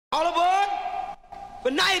All aboard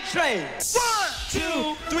for night train. 1,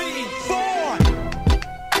 2, 3, 4.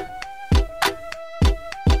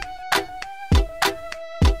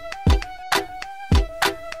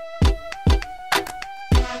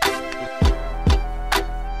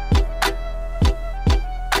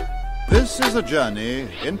 This is a journey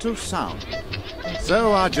into sound.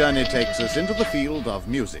 So our journey takes us into the field of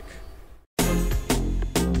music.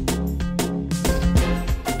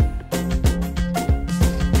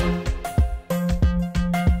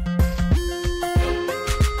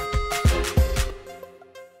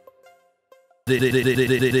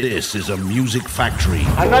 This is a music factory.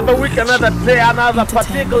 Another week, another day, another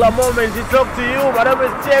particular moment. It's up to you. Whatever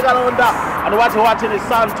is taking on that. And what you're watching is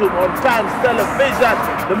Soundtube on Times Television.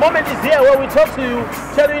 The moment is here where we talk to you,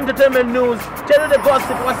 tell you entertainment news, tell you the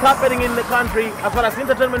gossip, what's happening in the country as far as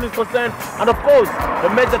entertainment is concerned. And of course, the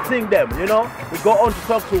major thing them, you know, we go on to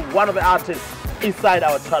talk to one of the artists inside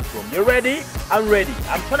our chat room. You ready? I'm ready.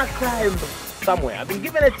 I'm trying to climb somewhere. I've been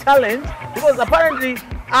given a challenge because apparently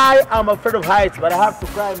I am afraid of heights, but I have to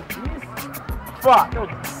climb this far.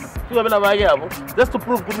 Just to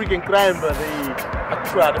prove we can climb the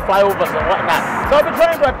flyovers and whatnot. So I'll be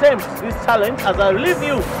trying to attempt this challenge as I leave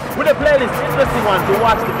you with a playlist, interesting one to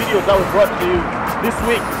watch the videos that we brought to you this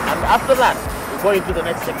week. And after that, we're going to the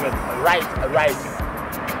next segment right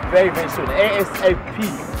very, very soon. ASAP.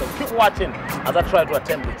 So keep watching as I try to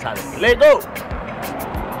attempt the challenge. Let's go!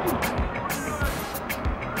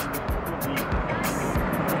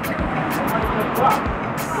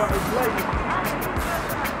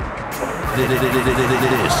 This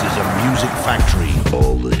is a music factory.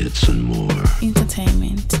 All the hits and more.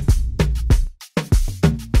 Entertainment.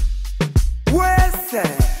 Where's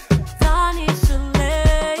that?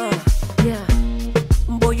 Yeah.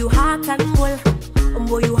 Boy, you hot and cool.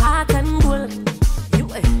 Boy, you hot and cool. You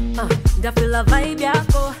that feel a vibe, yeah,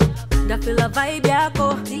 go. That feel a vibe, yeah,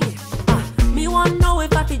 go. Me want know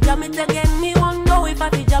if I fi jam it again. Me want know if I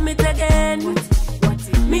fi jam it again.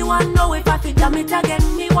 Me want know if I fi jam it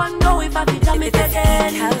again. Me want know if I fi jam it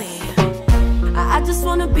again. I just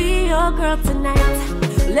wanna be your girl tonight.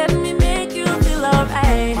 Let me make you feel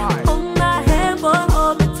alright. Hold my hand, but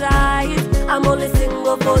hold me tight. I'm only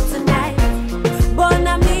single for tonight. But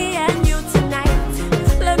now me and you tonight.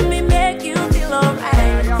 Let me make you feel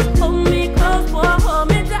alright. Hold me close, but hold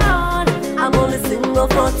me down. I'm only single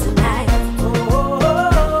for tonight.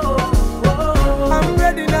 I'm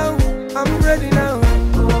ready now. I'm ready now.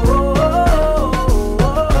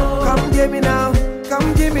 Come give me now.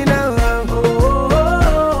 Come give me now.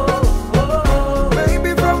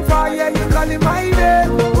 Baby from fire, you calling my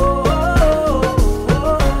name.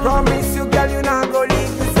 Promise you, girl, you not gonna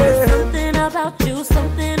leave me.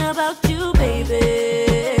 Something about you, baby.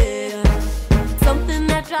 Something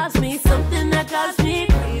that drives me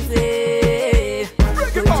crazy.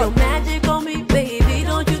 Put your magic on me, baby.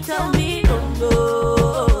 Don't you tell me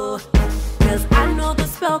no. Cause I know the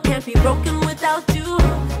spell can't be broken without you.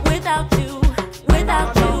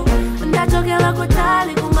 Ndacho kela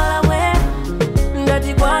kutali kumalawe.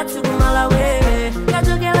 Ndati kwatu kumalawe.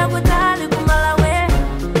 Ndacho kela kutali kumalawe.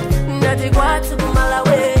 Ndati kwatu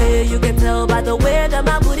kumalawe. You can tell by the way that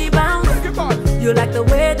my booty bounce. You like the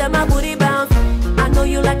way that my booty bounce. I know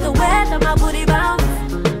you like the way that my booty bounce.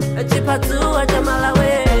 Chipatu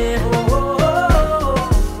ajamalawe.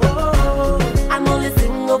 I'm only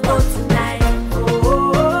single for tonight.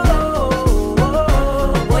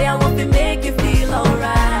 Boy, I want to make you feel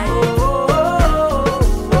alright.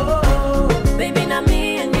 Baby, not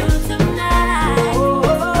me and you tonight.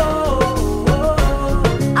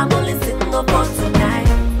 I'm only single for tonight.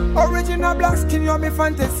 Original black skin, you're my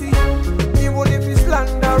fantasy. Even if it's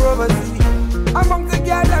land or overseas. Among the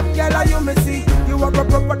girl, you may see. You have a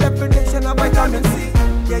proper definition of vitamin C.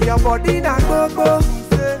 Yeah, your body not go-go.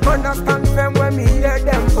 Understand them when me hear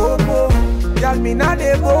them go-go. Tell me now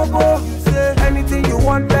they go-go. Say anything you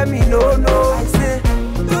want, let me know, no. I say,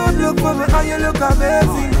 don't look for me, how you look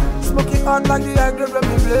amazing. Smoking on like the air, grab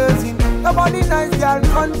me blazing. Your body nice, girl,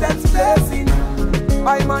 content spacing.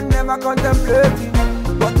 My man never contemplating.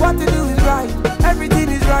 But what to do is right, everything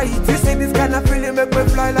is right. You say this kind of feeling make me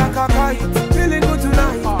fly like a kite. Feeling good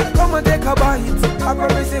tonight, come and take a bite. I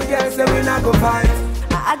promise you, girl, say we not go fight.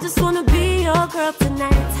 I just wanna be your girl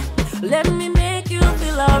tonight. Let me make you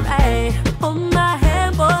feel alright. Hold my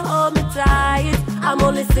hand, but hold me tight. I'm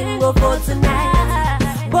only single for tonight.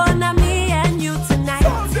 But now me and you tonight.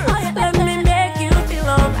 Let me make you feel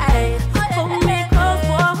alright. Hold me close,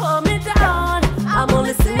 but hold me down. I'm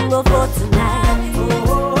only single for tonight.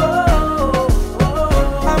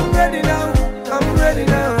 I'm ready now. I'm ready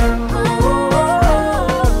now.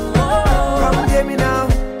 Come get me now.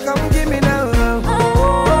 come give me now.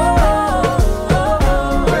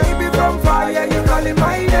 Baby from fire, you calling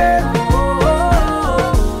my name.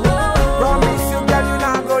 Promise you, girl, you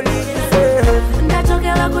not go leave me safe.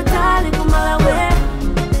 Ndachokela kutali kumalawe,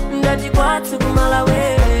 ndachikwatsu kumalawe.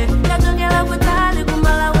 Ndachokela kutali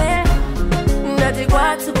kumalawe,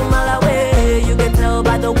 ndachikwatsu kumalawe. You can tell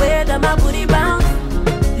by the way that my booty bounce.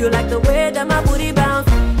 You like the way that my booty bounce.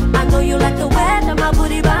 I know you like the way that my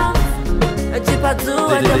booty bounce.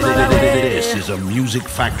 This is a music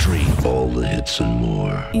factory. All the hits and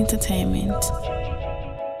more. Entertainment.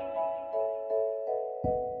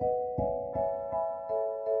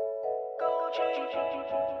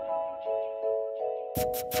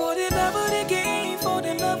 For the love of the game, for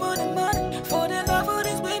the love of the money, for the love of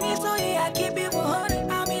this women, so yeah, I keep it 100.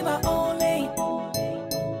 I'm in my own lane,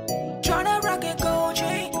 tryna rock a gold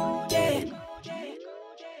chain, yeah.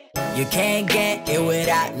 You can't get it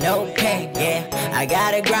without no pay, yeah. I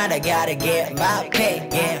gotta grind, I gotta get my pay,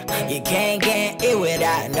 yeah. You can't get it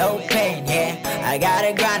without no pain, yeah. I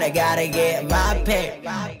gotta grind, I gotta get my pay.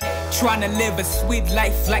 Tryna live a sweet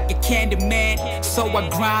life like a candy man, so I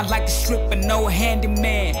grind like a stripper, no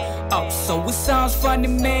handyman. Oh, so it sounds funny,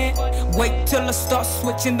 man. Wait till I start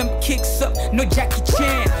switching them kicks up, no Jackie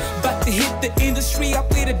Chan. About to hit the industry up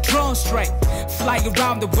with a drone strike. Fly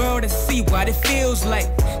around the world and see what it feels like.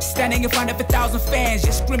 Standing in front of 1,000 fans,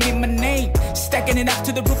 just screaming my name. Stacking it up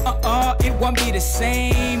to the roof, it won't be the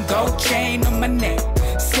same. Gold chain on my neck,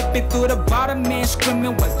 sipping through the bottom, man,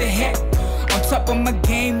 screaming what the heck. On top of my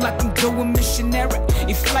game like I'm doing missionary.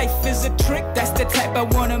 If life is a trick, that's the type I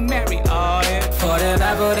wanna marry. Oh yeah. For the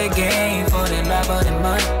love of the game, for the love of the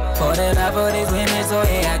money, for the love of these women, so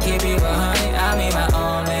yeah, I keep it 100. I'm in my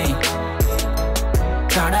own lane,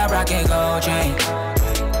 tryna rock a gold chain,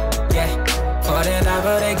 yeah. For the love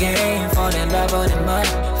of the game, for the love of the money,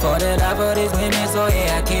 for the love of these women, so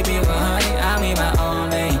yeah, I keep it 100. I'm in my own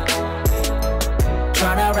lane,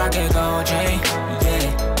 tryna rock a gold chain,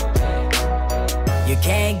 yeah. You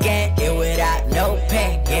can't get it without no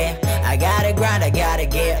pay, yeah. I gotta grind, I gotta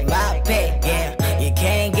get my pay, yeah. You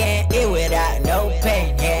can't get it without no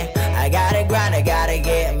pain, yeah. I gotta grind, I gotta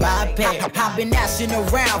get my pay. I've been asking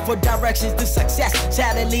around for directions to success.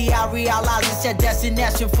 Sadly, I realize it's a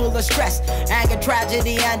destination full of stress, anger,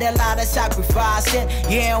 tragedy, and a lot of sacrificing.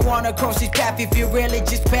 You don't wanna cross this path if you really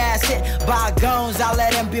just pass it. Bygones, I'll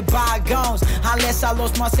let them be bygones. Unless I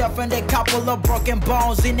lost myself in a couple of broken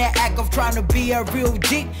bones. In the act of trying to be a real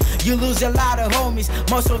G, you lose a lot of homies.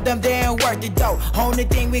 Most of them, they ain't worth it though. Only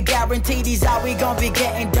thing we guaranteed is how we gon' be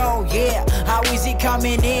getting dough, yeah. How is it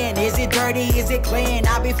coming in? Is it dirty? Is it clean?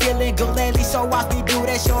 I be feeling good lately, so watch me do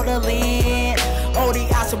that shoulder lean. Oh, the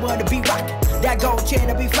eyes wanna be rockin', that gold chain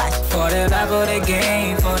to be flashing. For the love of the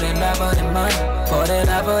game, for the love of the money, for the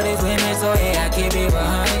love of these women, so yeah, I keep it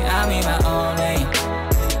 100. I'm in my own lane,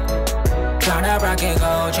 tryna rock a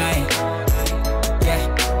gold chain, yeah.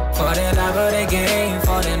 For the love of the game,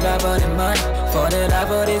 for the love of the money, for the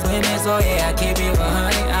love of these women, so yeah, I keep it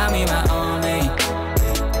 100. I'm in my own lane,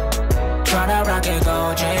 tryna rock a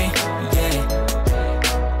gold chain, yeah.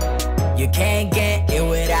 You can't get it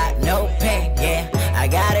without no pay, yeah. I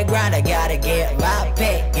gotta grind, I gotta get my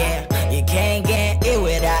pay, yeah. You can't get it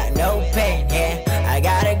without no pay, yeah. I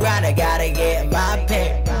gotta grind, I gotta get my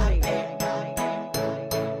pay.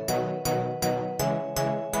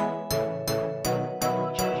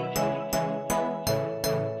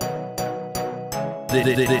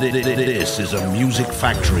 This is a music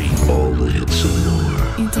factory. All the hits and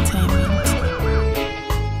more. Entertainment.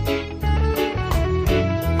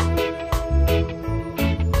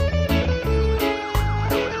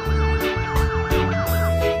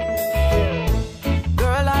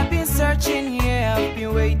 Girl, I've been searching, yeah, I've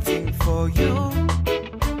been waiting for you.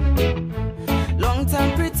 Long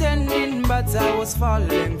time pretending, but I was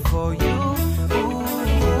falling for you. Ooh.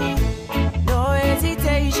 No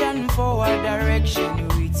hesitation, forward direction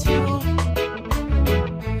with you.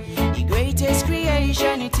 The greatest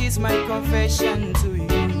creation, it is my confession to you.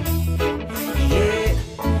 Yeah,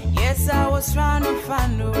 yes, I was trying to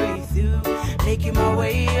find a way through, making my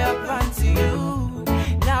way up onto you.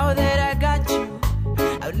 Now that I got you,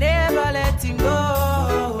 I'll never let it go.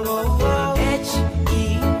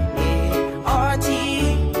 H-E-A-R-T,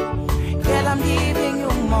 girl, I'm giving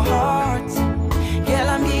you my heart. Girl,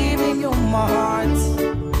 I'm giving you my heart.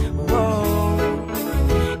 Whoa.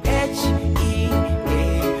 H-E-A-R-T,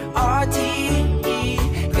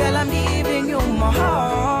 girl, I'm giving you my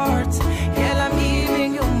heart. Girl, I'm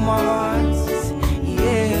giving you my heart.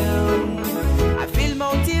 Yeah. I feel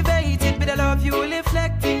motivated by the love you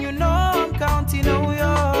reflecting. You know I'm counting on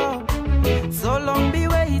you. So long be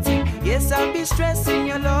waiting. Yes, I'll be stressing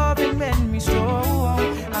your love. loving when me stroll.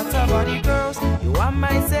 Out of body girls, you are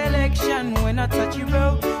my selection when I touch you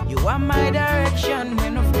road. You are my direction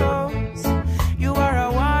when of course you are a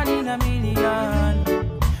one in a million.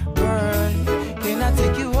 Girl, can I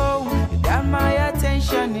take you home? You got my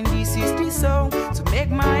attention and this is the song to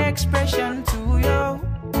make my expression to you.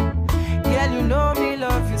 Girl, you know me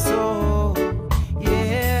love you so,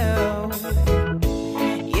 yeah.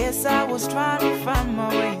 Yes, I was trying to find my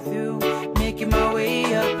way through, making my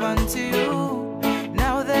way up onto you.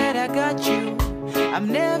 Now that I got you, I'm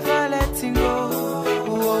never letting go.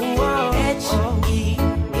 H-E-A-R-T.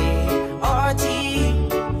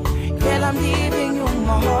 Girl, I'm giving you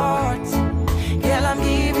my heart. Girl, I'm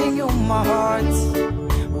giving you my heart.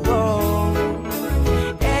 Whoa.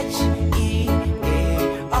 H-E-A-R-T.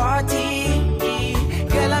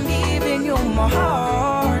 Girl, I'm giving you my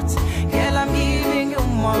heart. Girl, I'm giving you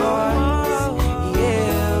my heart.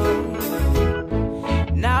 Yeah.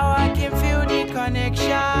 Now I can feel the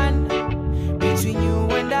connection between you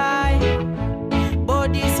and I. But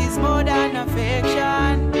this is more than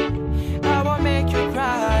affection. I won't make you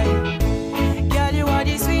cry. Girl, you are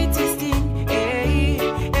the sweetest thing, hey.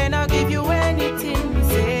 And I'll give you anything you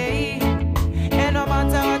say. And no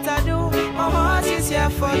matter what I do, my heart is here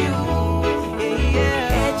for you,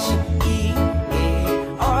 yeah. H-E-A-R-T.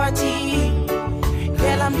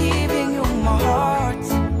 Girl, I'm giving you my heart.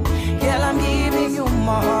 Girl, I'm giving you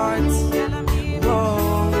my heart.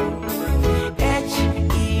 Whoa.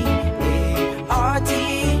 H-E-A-R-T.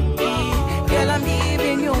 Girl, I'm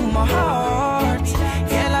giving you my heart.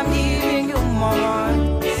 Girl, I'm giving you my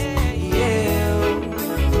heart. Yeah.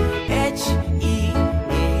 H-E-A-R-T.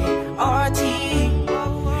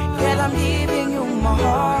 Girl, I'm giving you my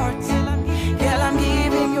heart. Girl, I'm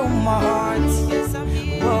giving you my heart.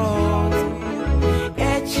 Whoa.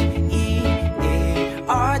 H-E-A-R-T.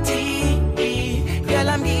 Girl,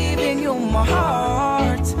 I'm giving you my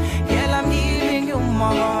heart. Girl, I'm giving you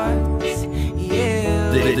my heart.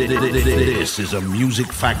 Yeah. This is a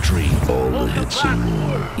music factory. All the hits and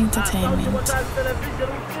more. Entertainment.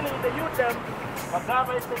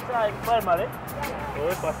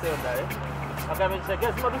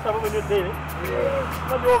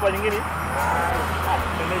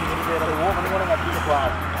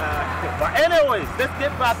 But anyways, let's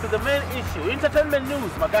get back to the main issue. Entertainment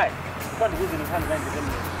news, my guy.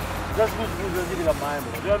 Just good news is the mind.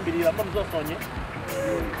 Don't believe I'm so Sonia.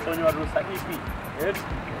 Sonia was a EP. Yes.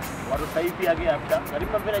 What was a EP again after? I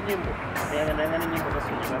remember a nyimbo.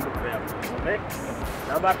 Okay.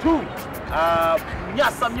 Number 2,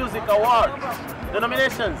 Nyasa Music Award. The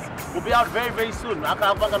nominations will be out very, very soon. I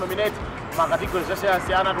can't nominate. Makatiko Shasha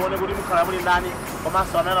Siana Dwone Gudi Mukaramuni Ndani,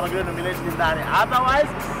 Komasona Magire nominated in Dani. Otherwise,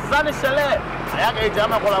 Zani Shale, Ayaga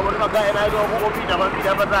Jama Kolamuni Maga and I don't go be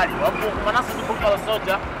Damadari. Manasu to Pukala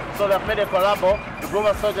Soldier, so they've made a collabo. The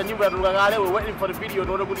Global Soldier New Rugale, we're waiting for the video,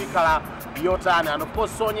 Dono Gudi Kala, Yotana, and of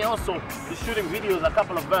course Sonia also is shooting videos, a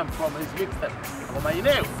couple of them from his mixtape. For my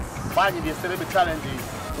name, Bani the Celebrity Challenge.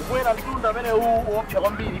 As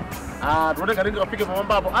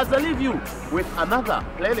I leave you with another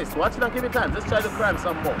playlist, watch it and give it time. Let's try to cram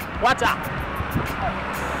some more. Watch out!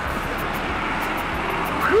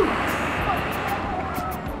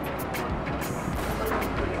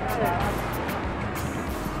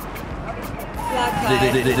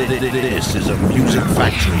 This is a music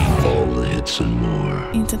factory. All the hits and more.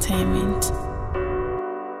 Entertainment.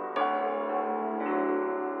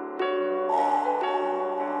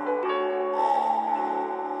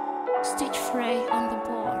 Stitch Frey on the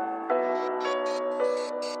board.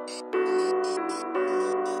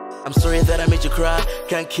 I'm sorry that I made you cry.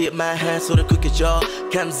 Can't keep my hands so the cookie jar.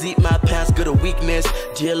 Can't zip my pants, got a weakness.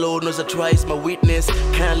 Dear Lord knows I try, it's my weakness.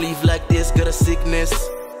 Can't live like this, got a sickness.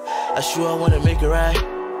 I sure I wanna make it right.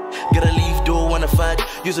 Gotta leave, don't wanna fight.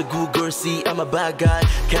 You's a good girl, see, I'm a bad guy.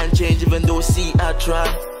 Can't change even though, see, I try.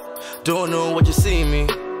 Don't know what you see me.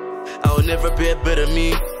 I'll never be a better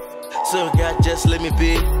me. So God, just let me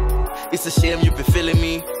be. It's a shame you been feeling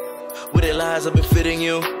me. With the lies I've been fitting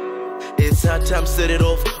you. It's hard time set it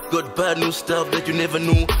off. Got bad new stuff that you never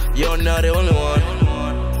knew. You're not the only one.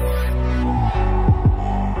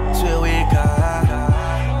 Swear we can.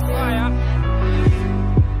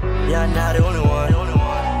 You're not the only one.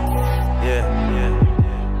 Yeah.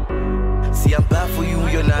 See, I'm bad for you,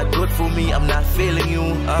 you're not good for me. I'm not failing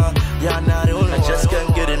you. You're not the only one. I just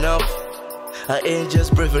can't get enough. I ain't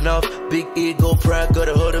just brave enough. Big ego, pride got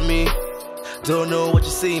a hold of me. Don't know what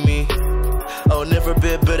you see me. I'll never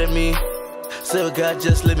be better than me. So God,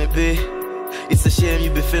 just let me be. It's a shame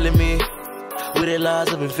you been feeling me. With the lies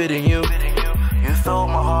I've been fitting you. You thought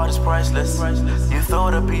my heart is priceless. You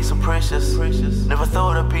thought a piece of precious. Never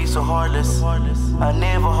thought a piece of heartless. I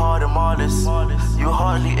never heard them all this. You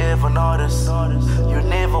hardly ever noticed. You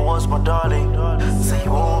never was my darling. Say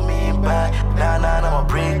you want me back. Nah, I'ma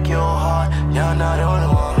break your heart. You're not the only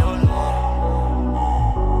one.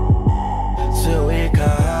 Till we come,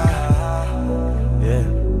 yeah.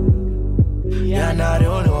 You're not the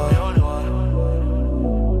only one.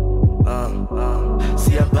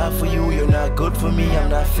 See, I'm bad for you, you're not good for me, I'm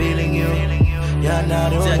not feeling you. You're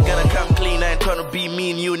not the only one. See, I gotta come clean, I ain't tryna be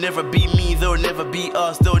mean. You'll never be me, they'll never be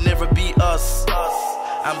us, they'll never be us.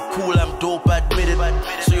 I'm cool, I'm dope, I admit it.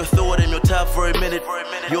 So you throw it in your top for a minute.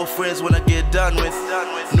 Your friends when I get done with.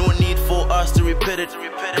 No need for us to repeat it.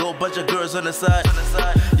 Go a bunch of girls on the side.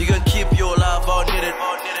 You can keep your life all knitted.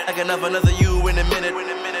 I can have another you in a minute.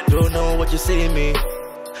 Don't know what you see in me.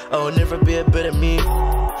 I'll never be a better me.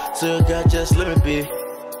 So God, just let me be.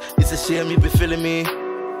 It's a shame you be feeling me.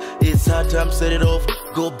 It's hard time, set it off.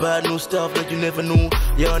 Go buy new stuff that you never knew.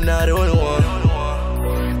 You're not the only one.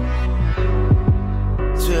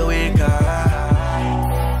 Till we come.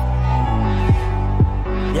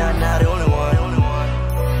 You're not the only one.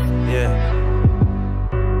 Yeah.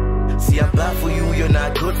 See, I'm bad for you, you're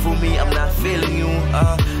not good for me. I'm not feeling you.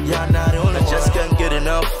 You're not the only one. I just can't get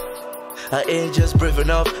enough. I ain't just brave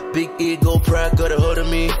enough. Big ego, pride got a hold of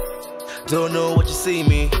me. Don't know what you see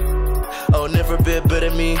me. I'll never be better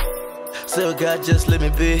than me. So God, just let me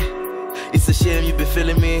be. It's a shame you be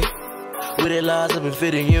feeling me. With the lies I've been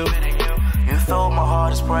fitting you. You thought my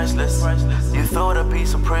heart is priceless. You thought a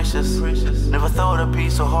piece of precious. Never thought a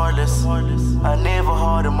piece of heartless. I never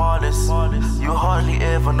heard them all this. You hardly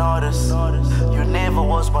ever noticed. You never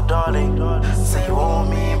was my darling. Say you want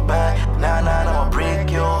me back. Nah, I'ma break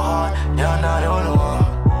your heart. You're not the only one.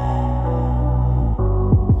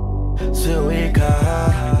 Till we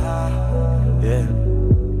come. Yeah.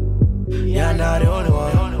 You're not the only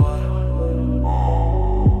one.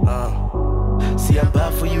 See, I'm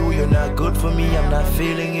bad for you, you're not good for me, I'm not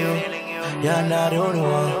feeling you. You're not the only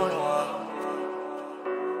one.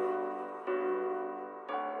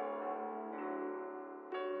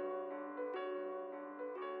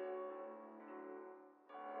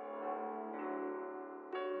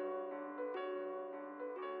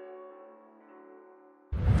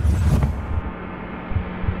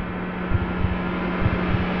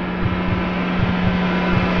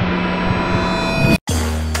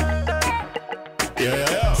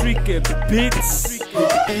 Tricky beats.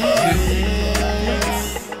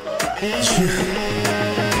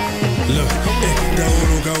 Look,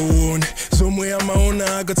 dauluka uone zomwe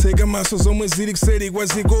amaona akateka maso zomwe zili kuseri kwa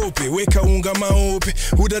zikope weka unga maope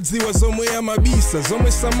utadziwa zomwe amabisa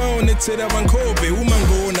zomwe samaonetsera pankhope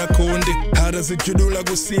umangoona konde hata zichudula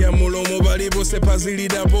kusiya mulomo palipose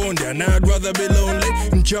pazilida ponde. And I'd rather be lonely.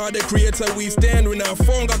 Njar the creator we stand when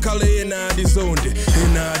afonga kale enadi zonde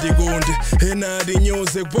enadi gonde enadi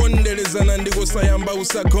nyoze pondelezana ndikosayamba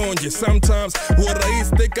usagonje. Sometimes what is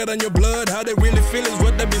thicker than your blood, how they really feel is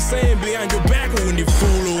what they be saying behind your back when you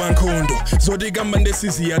follow ankondo. Zodigamba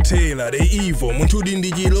ndesizi ya tela the evil muntu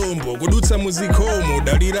ndi chilombo kudutsa muzikomo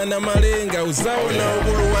dalira na malenga uzaona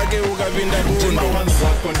ukulu wake ukapinda kundo.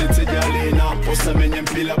 Wanzako nditijalina usamenye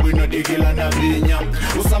mpila bwino digila na vinya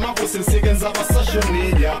usama kusinsigenza pa social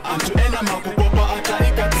media antu ena makupopa ata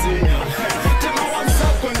ikatinya. Tema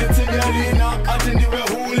wanzako nditijalina ati ndiwe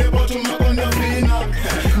hule botu makonda vina.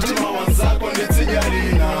 Tema wanzako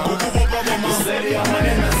nditijalina kukupopa kwa maseri ya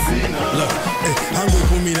manena zina.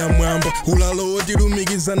 Angopumira mwamba ulalo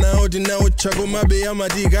otilumikiza nawo tinawo chako mabe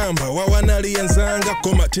amatikamba wawanaliyanzanga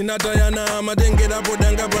koma tinatayana amatengerapo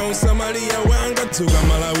danga pa usamaliya wanga tsuka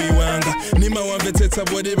malawi wanga nimawamvetsetsa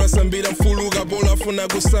poti pasambira mfuluka pola afuna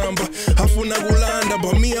kusamba afuna kulanda.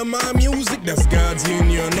 But me and my music, that's God's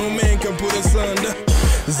union, no man can put us under.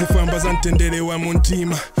 Zifamba za mtendere wa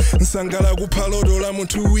muntima nsangala kuphalodola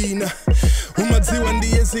muntu wina umadziwa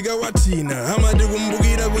ndiye zika watina amadi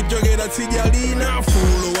kumbukira kuchokera tsijalina.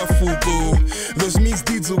 Full wa fuko, those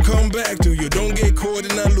misdeeds will come back to you. Don't get caught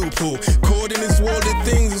in a loophole. Caught in this worldly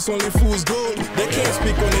things, it's only fool's gold. They can't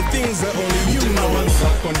speak on the things that only you know.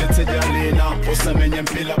 Wanzako nditijalina usamenye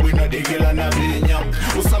mpila bwino digila na vinya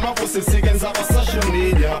usama kusinsigenza pa social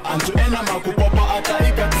media antu ena makupopa ata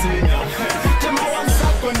ikatinya. Tema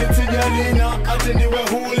wanzako nditijalina ati ndiwe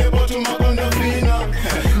hule botu makonda vina.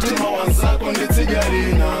 Tema wanzako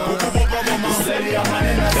nditijalina kukupopa kwa maseri ya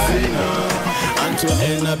manena zina. Antu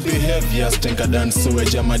ena behaviors tenka dan suwe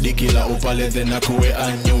jamadikila upale then akuwe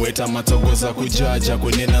anyuwe tamatogoza kujaja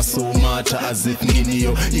kunena sumata as if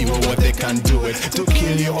nginiyo even what they can do it to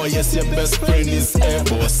kill you. Oh yes, your best friend is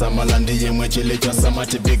able. Samalandi yemwe chileja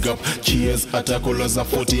samati big up. Cheers atakuloza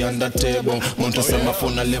 40 under table. Monto sama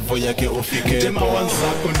fona level yake ufike. Tema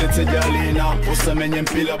wanzako ndetse jalina. Usamenye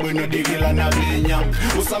mpila bwino digila na binya.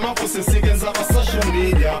 Usama kusisike nzava social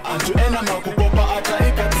media. Antu ena makupopa ata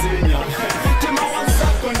ikatinya. Tema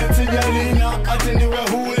wanzako ndetse jalina. Atendiwe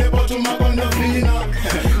hule botu makondo vina.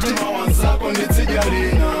 Tema wanzako ndetse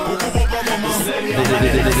jalina.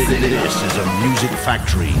 This is a music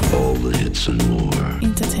factory. All the hits and more.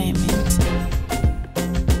 Entertainment.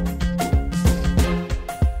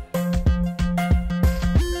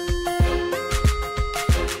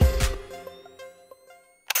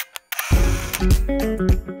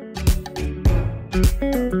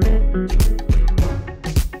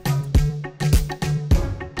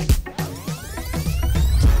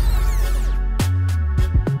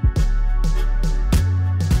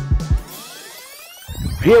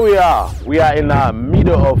 Here we are in the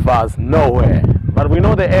middle of nowhere, but we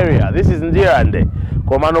know the area. This is Ndirande.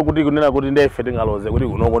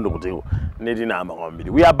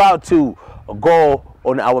 We are about to go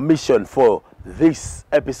on our mission for this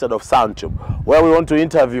episode of Soundtube, where we want to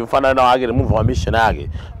interview move our mission. Allow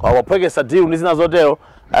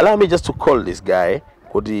me just to call this guy.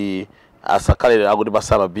 Asakale agudi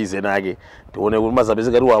basaba busy nage tuone umaza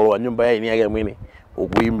busy gari wa nyumba yake ni yake mwini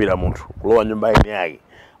ukuimbira muntu kulowa nyumba yake ni yake.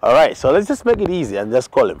 All right, so let's just make it easy and just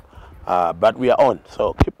call him. But we are on,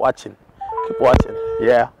 so keep watching.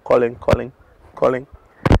 Yeah, calling.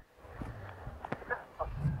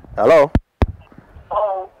 Hello.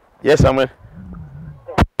 Yes, I'm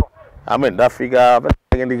in that figure.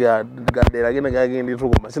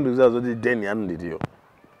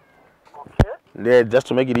 Yeah, just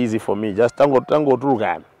to make it easy for me, just tango through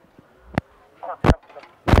gan.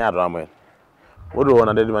 Yeah, Ramen. What do you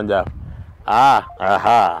want to do, manja?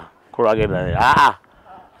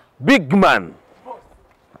 Big man.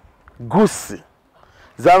 Goose.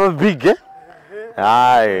 Zama big, eh?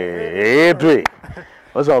 Aye,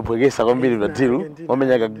 what's up, Puggy? I'm going to deal. I'm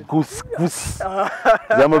going to goose.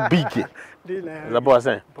 Zama big. That's what I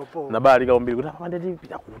say. Nobody going to be good.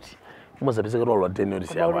 Must have been all attending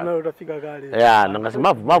this year. Yeah,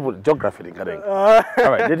 Nagasima geography. All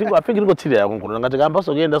right, I think you go to there. I'm going to go to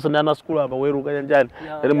the school. I'm going to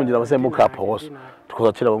go to the Mukap house to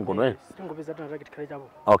go to the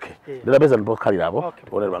okay, the best and both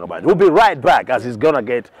we'll be right back as he's gonna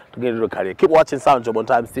get to the career. Keep watching Soundtube on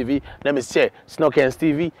Times TV. Let me share Snowcans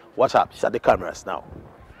TV. Watch up, shut the cameras now.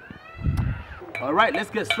 All right,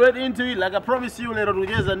 let's get straight into it. Like I promised you, later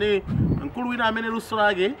together, Nkulwina mene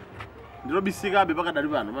lusrage. Ndiro bisiga bebaka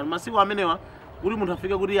dalibana masiku amenewa uri muntu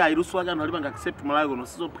afika kuti ya iruswaga ndo libanga accept malawi kono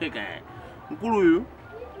sizopheka nkulu uyu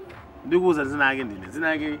ndikuza zina yake ndine zina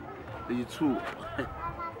yake Chitsulomw.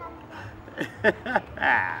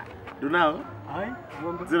 Do now hai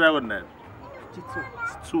zina yako ndani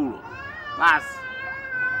Chitsulomw basi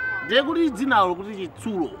ndiye kuti zina lo kuti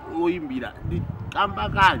Chitsulomw loyimbira ndi kamba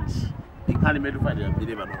kanji ikhali medu fadi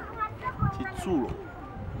yambire pano Chitsulomw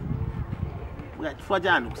chifukwa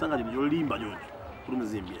chani kusanga chinthu cholimba choncho kuti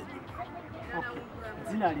muzimbira chinthu. Okay,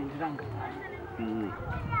 dzina lindilanga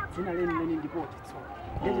dzina leni leni ndipo Chitsulomw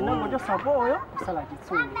ndeti nangochosa poyo kusala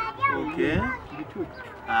Chitsulomw. Okay,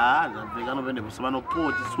 zamvekano pende kusabano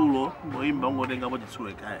po Chitsulomw moimba ungotengapo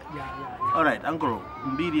Chitsulomw ekaya. All right, uncle,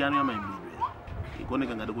 mbiri anu yamaimbidwe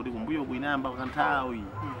ikuoneka ngati kuti kumbuyo kuinayamba kanthawi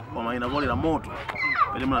koma inakolera moto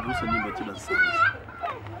pele munatulusa nyimbo chida zisanje.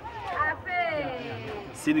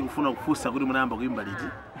 Siri kufuna kufusa kuti munayamba kuimba liti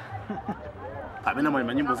kapena mali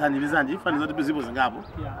manyimbo zanji zanji ifaniza kuti zipo zingapo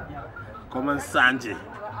koma nsanje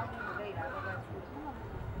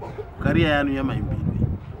career yanu yamaimbidwe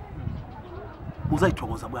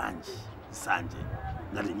uzaithokoza bwanji nsanje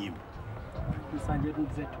ngati nyimbo nsanje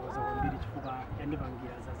tuzetoza kwambiri chifukwa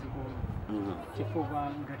yandipangira zazikulu chifukwa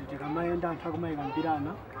ngati tikamayenda anthu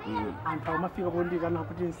akumayikambirana anthu akumafika pondikana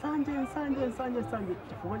kuti nsanje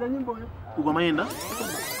chifukwa cha nyimboyo ukamayenda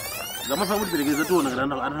zamafa kuti perekeza tiona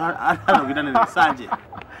kana kuitana nsanje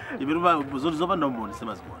iperupa zoti zopanda umboni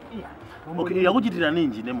semazikuona. Okay, yakuchitira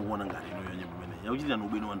ninji nemukuona ngati inoyo nyimbo imene yakuchitira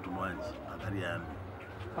ubwino wa mtundu wanji akali yanu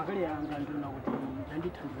pakali yanga ndina kuti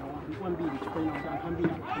yandithandira kwambiri chifukwa ina kuti anthu ambiri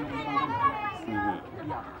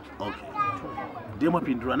okay, ndiye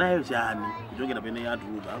mwapindula nayo chani kuchokera pene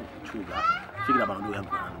yatuluka chuka fikira pano ndo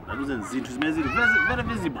yankhulana ndatuze zinthu zimene zili very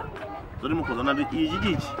visible zoti mukhoza nati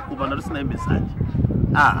ichi kupanda tusinaimbe nsanje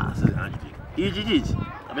sizikanachitika ichi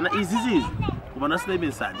kapena izizizi kupanda tusinaimbe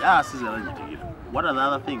nsanje sizikanachitikira. What are the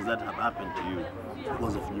other things that have happened to you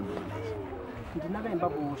because of Nyimbo Winners? Ndinakaimba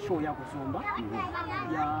ku show ya kuzomba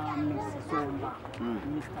ya Miss Zomba,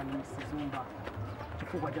 Mr. and Miss Zomba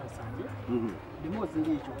chifukwa cha Nsanje. Ndimozi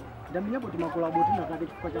ndicho ndamenya kuti makolabo tinakati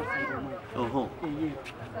chifukwa cha Nsanje omwe. Oho.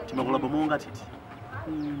 Timakolabo monga titi.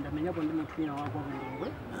 Ndamenya kuti munthu wina wako Mulongwe.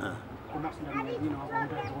 Komanso ndamenya wina wako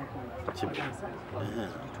Ndazoko chifukwa cha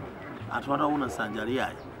Nsanje. Anthu ataona Nsanje ali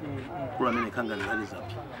yayi. Kula amene khanga ali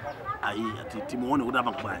zapi. Ayi ati timuone kuti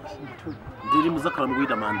apa kubanje. Ndiri muzakhala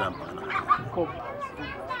mukuita manda mpaka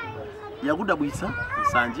yakudabwitsa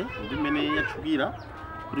Nsanje ndi mmene yachukira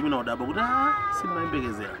kuti mina udaba kuti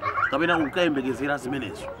sindimayembekezera kapena unkayembekezera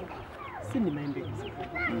zimenezo sindimayembekezera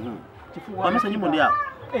chifukwa pamesa nyimbo ndi yako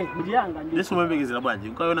ndi yanga ndi ndimayembekezera bwanji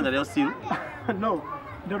unkayona ngati yausiru no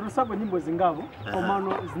ndotosako nyimbo zingavo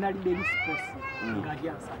komano zinalibe response ngati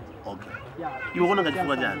ya Nsanje. Okay. Iwe kuona ngati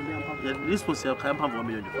chifukwa chani response yakhala mphamvu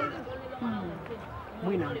kwambiri chifukwa chani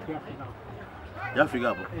mwina anthu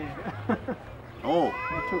yafikapo oh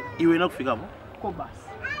iwe inakufikapo ko basi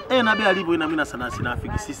ena abe alipo ina mina sana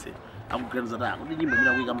sinafikisise akuganiza ta kuti nyimbo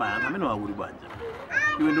mina kuika mbaya anthu amene wakuli bwanja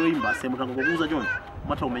iwe ndio imba sema tangokuza choncho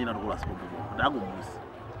mata umenyana tokola sipo ndakumbusa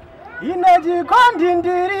ine chikondi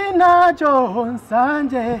ndiri nacho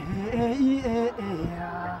Nsanje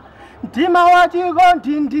mtima wa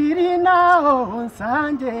chikondi ndiri nawo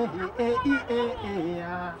Nsanje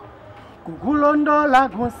kukulondola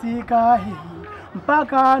kusika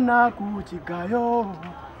mpaka na kuchigayo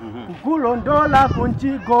kukulondola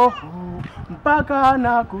kunchigo mpaka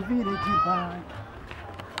na kuvile chibaya.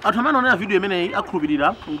 Anthu amene anaona video imeneyi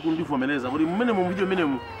akhulupirira kundivomereza kuti mmene mu video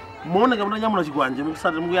imene muoneka kuti nyamula chikwanje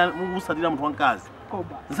mukusatira munthu wamkazi.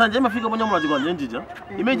 Nsanje imafika po nyamula chikwanje njija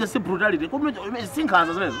imene si brutality koma imene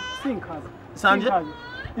sinkhaza zimenezo. Sinkhaza. Nsanje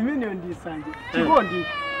imene ndi Nsanje.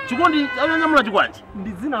 Chikondi nyamula chikwanje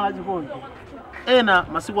ndi dzina la chikondi. Ena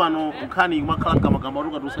masiku ano nkhani kumakhala kama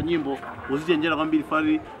ukatusa nyimbo uzichenjera kwambiri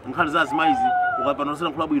fari nkhani za azimayizi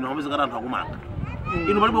ukapanosera club ino ameze kati anthu akumanga.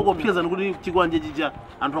 Ino palibe kuphiza kuti chikwanje chicha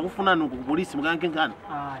anthu akufunani ku polisi mukayanke nkhani.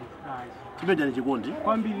 Chimeja ni chikondi.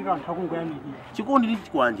 Kwambiri anthu akungoyamikira. Chikondi ndi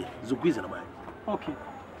chikwanje zikugwirizana bwanji. Okay.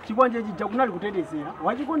 Chikwanje chija kunali kutetezera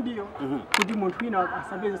wachikondiyo kuti munthu wina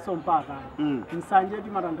asapeze so mpaka. Nsanje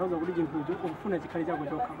timatanthauza kuti chinthucho ukufuna chikhale chako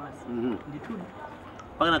chokha basi. Ndithu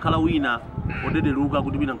pakana khala wina odederuka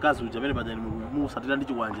kuti mina mkazi uja pamene pajani musatira ndi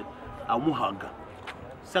chikwanje amuhaga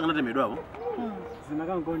sakanatemedwa apo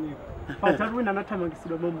zinakangoneka pachatu wina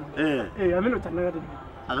anathamangisidwa momo amene uchanakatemedwa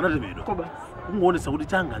akanatemedwa ko basi kungoonesa kuti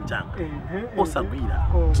changa nchanga osagwira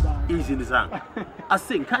izi ndi zanga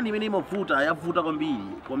ase nkhani imene imavuta yavuta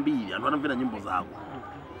kwambiri anthu anamvera nyimbo zako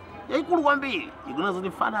yayikulu kwambiri ikunazo ndi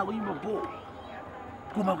mfana akuyimba bo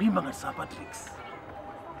koma kuyimba ngati Sir Patrick's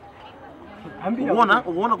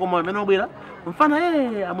uona koma amene wabwera mfana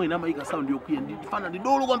amwene amayika sound yokwiya ndi mfana ndi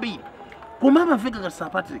dolo kwambiri koma amafika ngati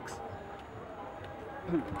Sir Patrick's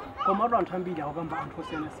koma anthu ambiri akukamba anthu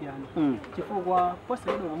osiyanasiyana chifukwa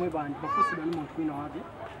posedwa lomwe bandi pafosedwa ni munthu wina wake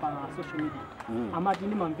pa social media amati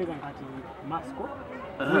nimamveka ngati Masco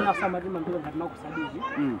wina samati nimamveka ngati Makusadiki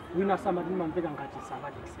wina samati nimamveka ngati Sir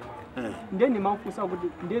Patrick's ndeni mafusa kuti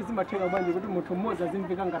ndezi matheka bwanji kuti munthu mmodzi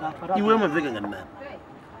azimveka ngati Afaratu iwe umamveka ngati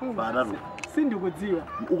nani Faratu sindikudziwa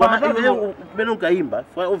iwe pamene unkayimba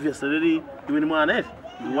obviously iwe ni mwana eti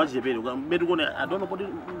wachipere ukambetu kone adona kuti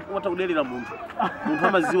watakudelera munthu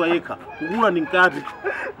amaziwa yekha kukula ndi nkati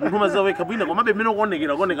munthu amaziwa yekha bwina koma pamene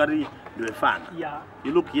ukuonekera kuti ndiwe fana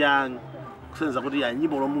you look young kusenza kuti ya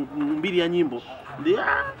nyimbo mbiri ya nyimbo ndi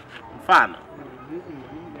mfana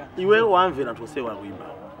iwe wamvera anthu onsewa akuimba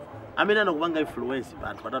amene anakupanga influence pa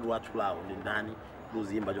anthu atatu athu lawo ndi ndani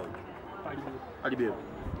luzimba choncho palibepo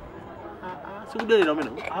sikudelera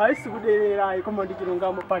umene sikudelera koma ndi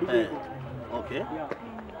chilungamo palibepo okay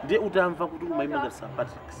ndiye utamva kuti umayimba ngati Sir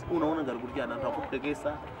Patrick's unaona ngati kuti anthu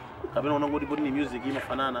akupekesa kapena unaona kuti ni music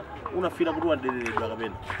imafanana unafira kuti wadereredwa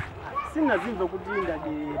kapena sinazimva kuti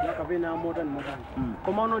ndadereredwa kapena motani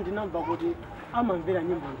koma uno ndinamva kuti amamvera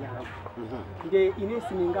nyimbo njalo nde ine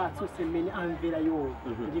siningatsuse mmene amvera yoyo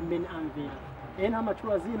ndi mmene amvera ena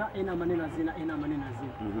amatchula zina ena amanena zina ena amanena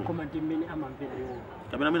zina koma ndi mmene amamvera yoyo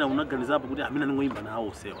kapena amene unaganizapo kuti amene ndingoyimba nawo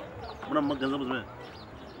osewa muna mmaganizapo zimene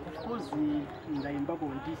kozi ndaimbapo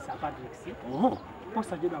ndi Sir Patrick's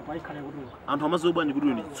posachedwa pa ikhala kutuka anthu amazobwanji kuti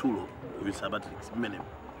ndi Chitsulo uyu Sir Patrick's mmene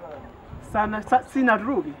sana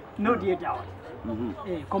sinatuluke not yet out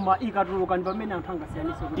koma ikatuluka ndi pamene anthu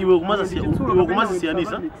angasiyanise kuti iwe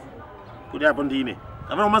kumazisiyanisa kuti apo ndine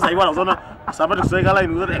kapena umazayiwala uzaona Sir Patrick's ekala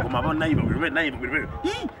ine kuti koma apo nayipa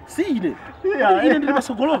si ine ndili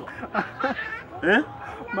pasogolopa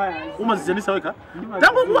Umazijanisa weka.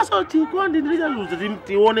 Tangu kuwasa chikondi ndilichaluza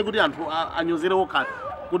tione kuti anthu anyozere okhala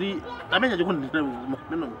kuti amenya chikondi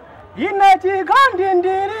ndino. Ine chikondi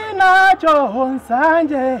ndili nacho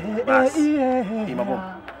nsanje.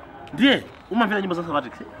 Ndiye umamvera nyimbo za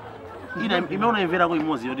Sabatix. Imeona imvera ko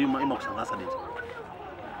imozi yoti imakusangasa deti.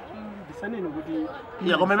 Ndisanene kuti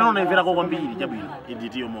iya koma imeona imvera ko kwambiri chabwino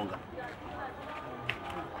inditiyo monga.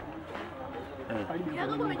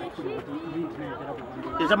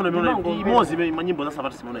 Chamano imeona imozi manyimbo za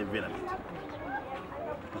Sabatix imeona imvera deti.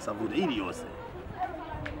 Pasavude ili yose.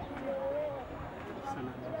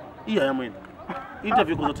 Iya yamwenda.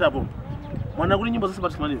 Interview kuzotapo. Mwana kuli nyimbo za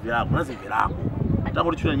Sabatix mwana imvera ko, nazimvera ko.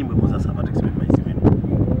 Tako lichula nyimbo za Sabatix mimi hizi vile.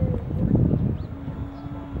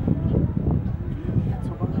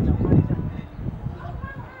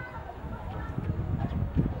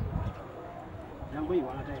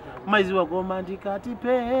 Maizi wako mandikati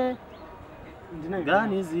pe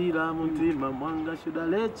Gani zira muntima mwanga should I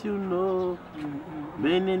let you know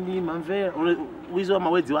Bene ndi mamvera Uizo wa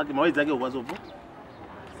mawezi wake uwazopo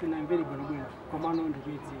Sina mveri bwino komano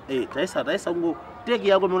ndikiti taisa ungo teki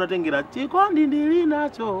yako meunatengera chikondi ndili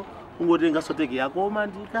nacho ungotenga so teki yako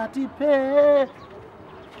mandikati pe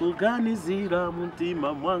kuganizira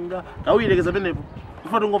muntima mwanga tawilekeza penepo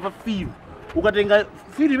ufata ngomva feel ukatenga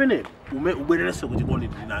feel imenepo ubwerereso ku chikondi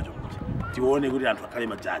ndili nacho tione kuti anthu akhale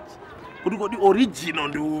majaji kuti kodi original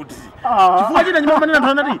ndi uti chifukwa china nyimbo manena anthu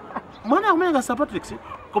anati mwana akumenga Sabatix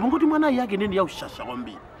koma ngoti mwana yake ndi ya ushasha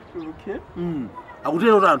kwambiri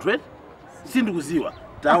akutero anthu sindikuziwa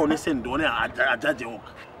taonese ndione ajaje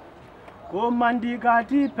oka koma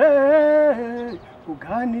ndikati pe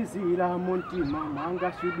kuganizira muntima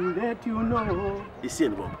mwanga should let you know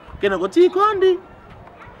isiyeni bomba kena ko chikondi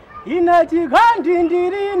ine chikondi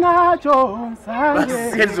ndili nacho nsanje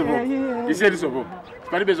isiyeni sobo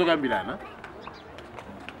palibe zokambirana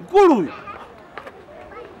mkulu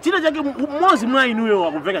china chake mmozi mwa inuyo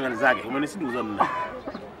wakumveka ngati zake koma sindikuziwa mna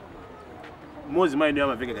mozi mayi ndiyo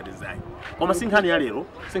amaveka ngati zake koma sinkhani ya lero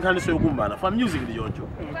sinkhani so yokumbana fa music ndi choncho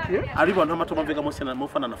alipo anthu amatoma mveka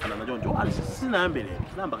mofanana choncho ali sinayambe lero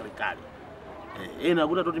sinayamba kale ena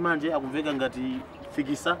akuti atoti manje akumveka ngati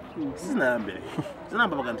fikisa sinayambe lero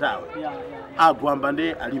sinayamba pakanthawe agwamba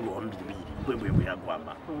ndi alipo ambiri mbwembwe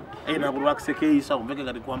agwamba ena akuti akusekeisa akumveka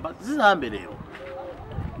ngati gwamba sinayambe lero.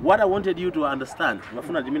 What I wanted you to understand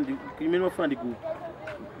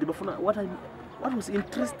what was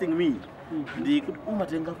interesting me ndi kuti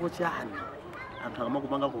umatenga ko chani anthu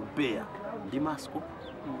amakupanga compare ndi Masko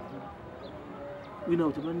wina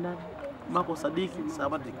utimanda Mako Sadiki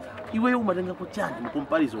Sabatix iwe umatenga ko chani mu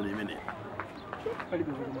comparison imene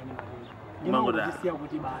palibe kumanya mangoda ndisiya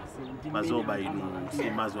kuti basi mazoba inu si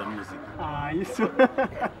mazwa music iso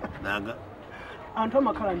nanga anthu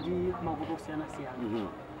amakhala ndi makuto siyana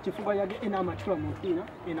chifukwa yake ena amachula munthu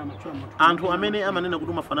ena amachula munthu anthu amene amanena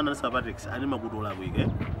kuti umafanana na Sabatix ali makuto lako ike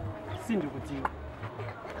sindikudziwa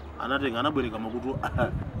anatenga anabwereka makuto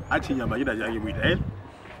achinyama chida chake mwita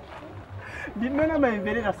ndimene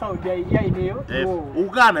maimverera sound ya ineyo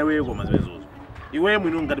ukana iweyo koma ziwezozo iwe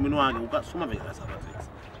mwino ngati mwino wake ukasumaveka Sabatix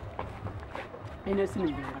ine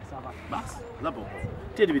sinimverera Sabatix basi lapo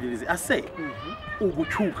tiyedipitirize ase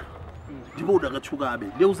ukuchuka ndipo udakachuka abe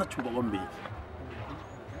ndiye usachuka kwambiri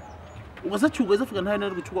ukasachuka izafika nthawi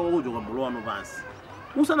nati kuchuka kwako ujoka mbolo wano pansi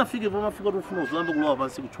usanafike pomafika tufuna uzambe kulowa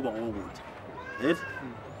pansi kuchuka kwako kuti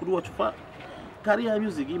kuti wachupa career ya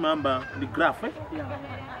music imamba ndi graph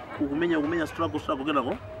kumenya struggle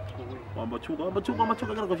kenako wamba chuka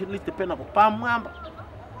kenako kwa list pena kwa pamwamba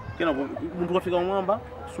kenako muntu kafika mwamba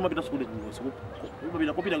suma pita sikude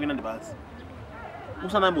kupita kwina ndi pansi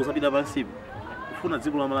usanambe usapita pansi ufuna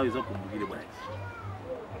dziko la Malawi zakumbukire bwanji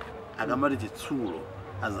akamati Chitsulo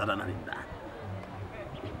azadana ndani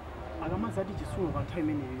akamazati Chitsulo pa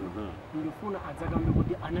time imeneyo ndifuna adzakambe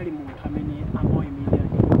kuti anali munthu amene amayimirira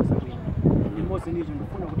nyimbo zabwino ndimozi ndicho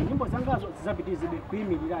ndifuna kuti nyimbo zangazo zizapitizebe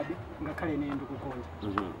kuyimirirabe ngakhale ine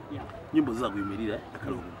ndikugonja nyimbo zizakuyimirira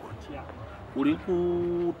ngakhale ukugonja uli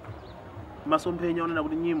ku masomphenya onena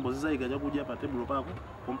kuti nyimbo zizayika chakudya pa table pako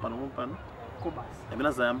pompano kobasi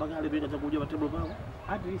amene zayamba kale peka chakudya pa table pako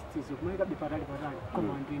at least zikumayika bipatali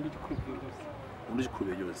koma ndi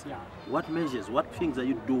chikhulupiriro chonse what measures what things are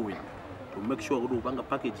you doing to make sure kuti upanga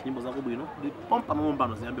package nyimbo zako bwino ndi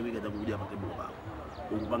pompano ziyambe kuika chakudya pa table pako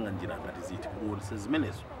ukupanga njira ngati ziti kuonesa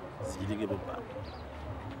zimenezo zichitike pompano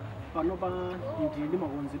panopa ndi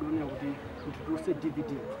makonzedwe onena kuti tutuluse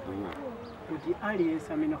DVD kuti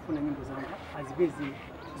aliyense amene afuna nyimbo zanga azipeze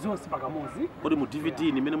zonse pakamozi kodi mu DVD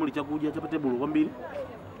ni mene muli chakudya cha pa table kwambiri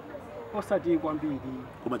osati kwambiri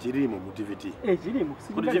koma chilimo mu TVT chilimo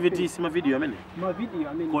kuti TVT si ma video amene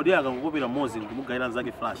kodi akangokopera mozi kumugayira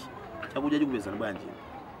nzake flash chakudya chikupezana bwanji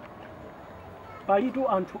palitu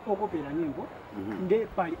anthu okopera nyimbo nde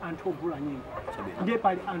pali anthu ogula nyimbo nde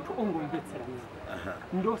pali anthu ongomvetsera nyimbo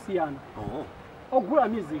ndosiyana ogula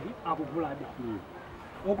music akugulabe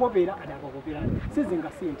okopera adakakopera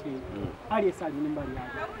sizingasiyenthe aliyesa ali mbali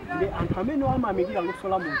yake nde anthu amene amamikira luso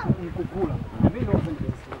la munthu mkugula amene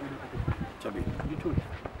ozandikisira chabe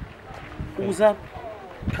uza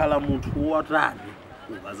khala munthu watani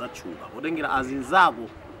ukazachuka kutengera azinzako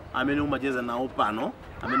amene umacheza nawo pano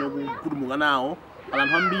amene ukudumuka nawo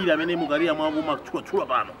anthu ambiri amene mukariya mwawo makachula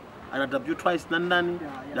pano ana W twice nani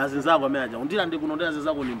azinzako amene aja undira ndi kuno ndi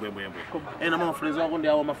azinzako ni mbwembwembwe ena mama friends wako ndi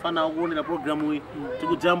awo mafana akuonera program iyi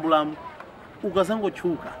tikujambula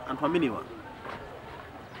ukazangochuka anthu amenewa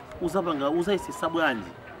uzapanga uzaisisa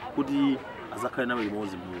bwanji kuti azakhale nawe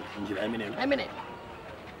limodzi mu njira imeneyo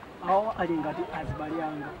awo ali ngati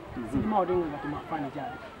azibalianga simawatenga ngati mafani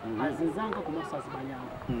chabe azinzanga komanso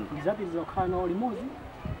azibalianga ndizapitiriza kukhala nawo limodzi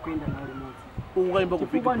kuyenda nawo limodzi ukayimba ku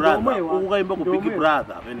Big Brother ukayimba ku Big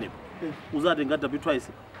Brother pamenepo uzatenga W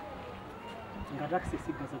twice ngati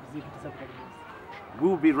accessible zakuzipitisa limodzi. We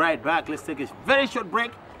will be right back. Let's take a very short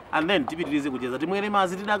break and then tipitirize kucheza timwere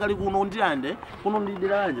mazi tidakali kuno ndirande kuno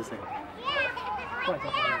ndidiranje sasa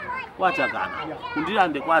kwachakana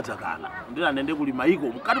kundirande kwachakana ndirande ndi kuli maiko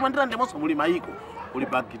mukati mwa ndirande monso muli maiko kuli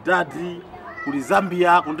Baghdad kuli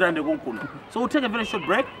Zambia kundirande konkuno. So we'll take a very short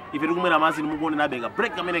break. If you kumera mazi nimukuone nabeka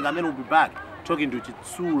break amene we'll be back talking to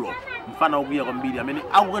Chitsulomw mfana okuya kwambiri amene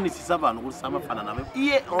akukanisisa pano kuti samafana nawe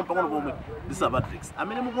iye pang'ono pomwe disabatrix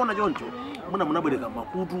amene mukuona choncho munabwereka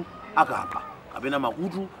makutu akapa kapena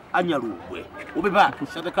makutu anyalugwe. We'll be back.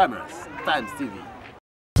 Shut the cameras. Times TV.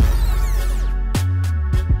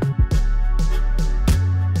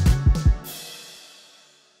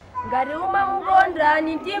 Ngati umamukonda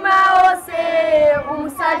ni mtima wonse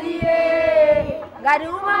umusalire. Ngati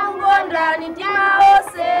umamukonda ni mtima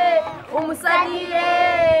wonse umusalire.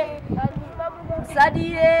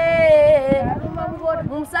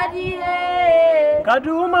 Umusalire. Ngati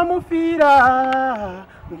umamufira,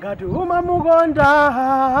 ngati umamukonda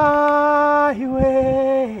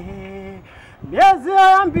iwe. Myezi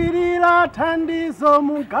yambirira thandizo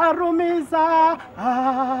mukarumiza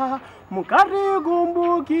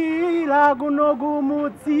mukatikumbukira kuno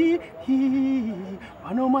kumudzi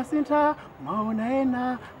pano mwasintha maona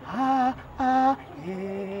ena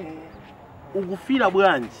ukufira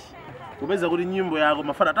bwanji kupeza kuti nyimbo yako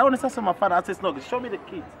mafana taonesasa mafana ase snog show me the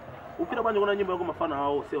kids ufira bwanji kuna nyimbo yako mafana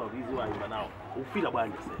hao sewa vizi waimba nao ufira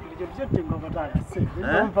bwanji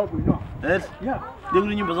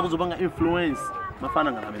ndikuti nyimbo zako zopanga influence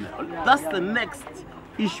mafana ngalamene. That's the next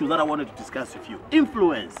issue that I wanted to discuss with you.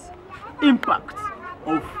 Influence, impact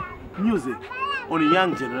of music on a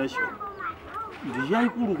young generation.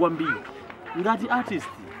 Ndiyaikulu kwambiri ngati artist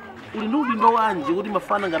uli ndi udindo wanji kuti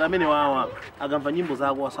mafana ngalamene wawa akamva nyimbo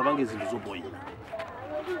zako asapange zinthu zoboyira.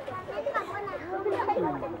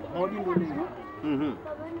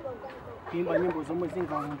 Kuimba nyimbo zomwe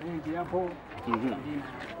zingamumbungi yapo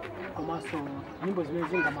komanso nyimbo zimene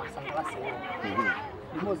zingamasangalatsa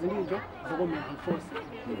limodzi ndizo zokomera mfosi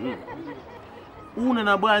une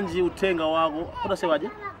na bwanji utenga wako kudasewaje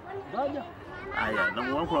ndaja aya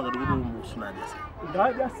namuwankhula ngati kuti umusunaje se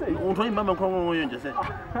ndaja se unthu oyimba mankhula ngoyonje se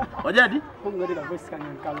wajadi kungalira voice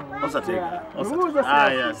kanyankalo osateka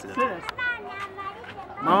aya se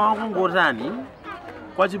mawa kungotani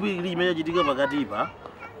kwa chipwiri chimene chachitika pakatipa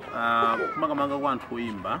kumakamanga kwa anthu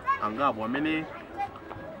oyimba angapo amene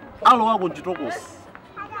alowa kuchitokosi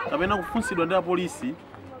kapena kufunsidwa ndi apolisi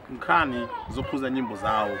nkhani zokhuza nyimbo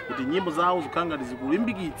zawo kuti nyimbo zawo zikhala ngati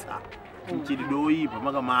zikulimbikitsa mchitidwe oyipa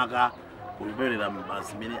makamaka kuliperera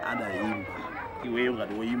mabasi amene adayimba iweyo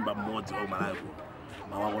ngati woyimba mmodzi wa umalayiko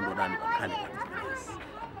mawako ndotani pa nkhani zimenezi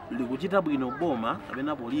likuchita bwino boma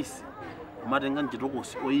kapena polisi kumatenga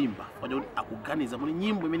mchitokosi oyimba pakuti akuganiza kuti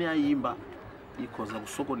nyimbo imene ayimba ikhoza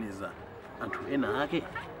kusokoneza anthu ena ake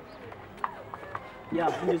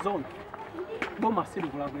ndizona boma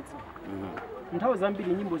silikulakwitsa nthawi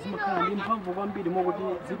zambiri nyimbo zimakhala ndi mphamvu kwambiri mokuti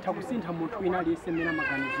zitha kusintha munthu wina aliyense mmene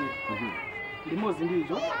amaganizira limodzi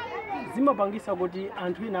ndizo zimapangisa kuti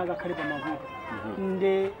anthu ena akakhale pa mavuto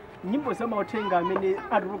nde nyimbo zamauthenga amene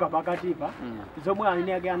atuluka pakatipa zomwe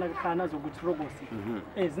ane ake anakhala nazo kuchitokosi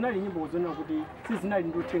zinali nyimbo zonena kuti sizinali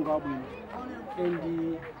ndi uthenga wabwino and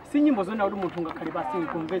si nyimbo zonena kuti munthu ngakhale pasi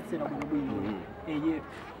nkumvetsera bwinobwino yetu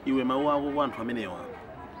iwe mawu ako kwa anthu amenewa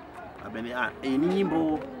amene ni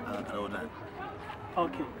nyimbo akakhala otani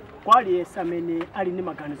okay kwali yesa amene ali ndi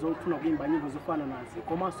maganizo ofuna kuimba nyimbo zofana nazi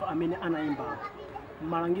komanso amene anaimba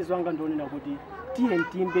malangizo anga ndionena kuti tiye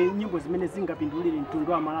ntimbe nyimbo zimene zingapindulire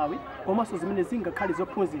mtundu wa Malawi komanso zimene zingakhale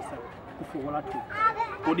zophunzitsa ku fuko lathu.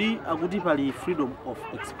 Kodi akuti pali freedom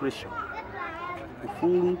of expression,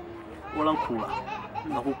 ufulu olankhula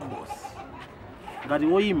ngakukhosi. Ngati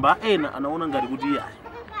woimba ena anaona ngati kuti yayi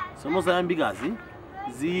somozayambikazi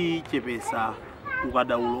zichepesa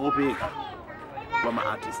ukadaulo opeka kwa ma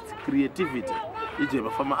artist, creativity ijepa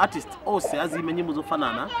for ma artist ose azime nyimbo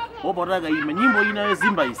zofanana opotaka ime nyimbo inayo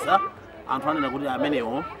zimbaisa anthu anena kuti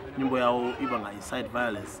amenewo nyimbo yawo ipanga incite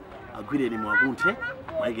violence agwireni mwakunthe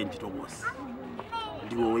maike ntitokosi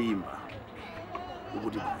ndiwo woimba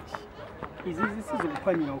ukuti bwanji. Izi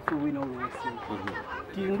zisizokuphwanya ufulu wina uliwonse.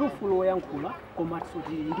 Tili ndi ufulu woyankhula komanso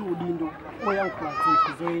tili ndi udindo oyankhula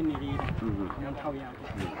zinthu zoyenerera na nthawi yake.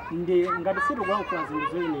 Ndi ngati sitikuyankhula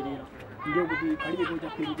zinthu zoyenerera ndiye kuti palibe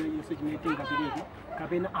pochapirika chonse chimene tingapereke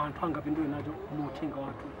kapena anthu angapindule nacho mu uthenga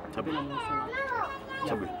wathu kapena mu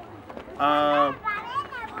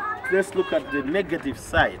let's look at the negative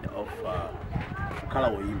side of khala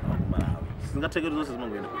woimba ku Malawi. Singathekera zonse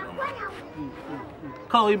zimangoyenda ku Malawi.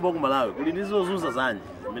 Khala woimba ku Malawi kuli ndizozunza zanji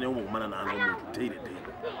zimene umukumana nazo mu daily.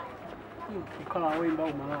 Khala woimba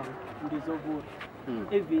ku Malawi ndizovuta.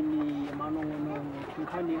 Even manongono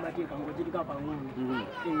nkhani mati kangochitika pang'ono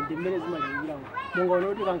ndimene zimalira mungaona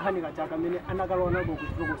kuti kankhani kachaka amene anakalona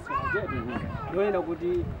kokutokosera je ndoyena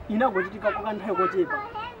kuti inagochitika kwa kanthawi kochepa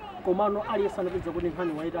komano aliyesa anapedza kuti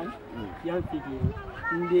nkhani waitani yamfikira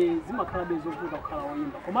ndi zimakhala bezovuta kukhala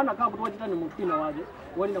woimba komano akhala kuti wachitani munthu wina wake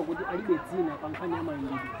walina kuti alibe dzina pa nkhani ya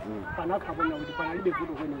mayimbidwe panakhala kuona kuti panalibe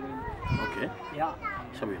vuto kwenikweni. Okay. Yeah.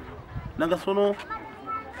 Chabwino. Nanga sono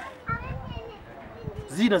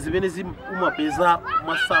zina zimene umapeza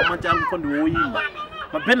masama changu kwa ndi woimba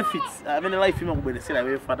ma benefits amene life imakubweresera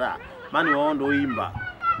iwe fata mani waondo woimba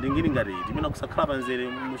ndingini ngati timena kusakhala panzere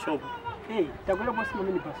mu shop takula bosi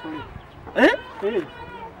mami ni pasole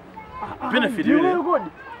benefit ile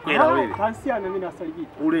kwera ulele kansiana mimi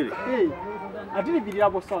nasalibita ulele atili bidira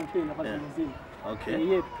bosi antena pa zimizini.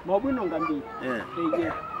 Okay. Mabwino ngambi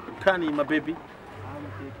kani mabebi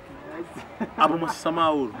abo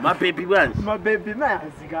musamaulu mabebi bwanji mabebi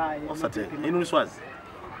mayazikaye osateka inu ni Swazi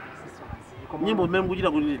nyimbo mmene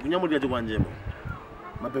mkuchita kuti kunyamulira chikwanjemo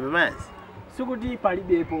mabebi mayazi sikuti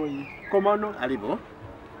palibepo iyi komano alipo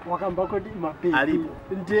wakamba kuti mabebi alipo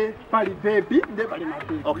nde pali bebi nde pali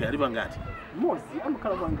mabebi. Okay, alipo ngati mozi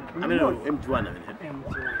amakhala kwanga amene MT1 amene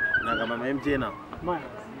nanga mama MT na mayazi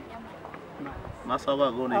masa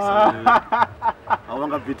wako nisa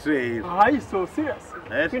awanga betray hayi so serious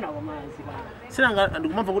kina sinanga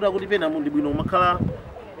ndikumva kuti pena ndi bwino makhala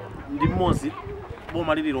ndi mmozi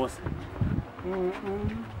boma lililonse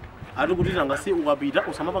ari kuti nanga si ukapita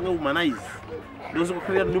usamapange humanize ndozo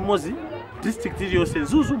kukhalira ndi mmozi district iliyonse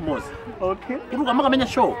nzuzu mmozi. Okay. Kuti ukamenya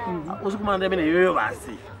show uzikumana ndi amene yoyo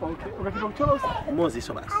basi. Okay. Ukapita kucholosa mmozi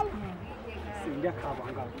iso basi. Sindia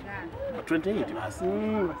kabanga 28 basi.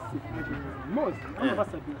 Mmozi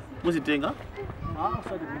amabasa bisi. Muzitenga?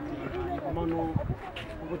 Usadi komano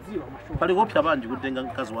ukudziwa mashow. Pali kopya banji kutenga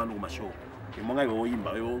mkazi wanu ku mashow. Imonga iwe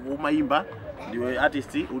woimba, umayimba ndiwe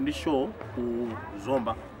artist undi show ku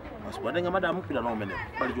Zomba. Masikuwatenga madamu pila nawo mene.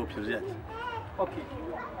 Pali kopya ziyati. Okay.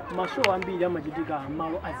 Mashow ambiri amachitika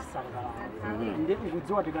malo azisangala. Ndi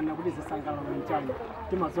ukudziwa tikana kuti zisangala mchana.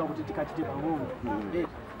 Timadziwa kuti tikachite pang'ono.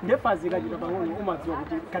 Ndefazi kachita pang'ono umadziwa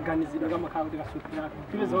kuti kaganizidwa kama khawo tikasukira.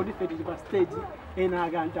 Tipeza kuti feti pa stage ena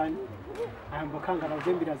akantani. Ayambokangala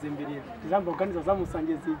uzembira zemberera. Tizamba organiza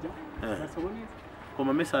zamusanje zija. Zasonisa.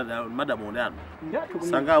 Koma mesa madamu ondano.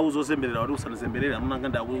 Sanga uzozemberera wari usanazemberera munanga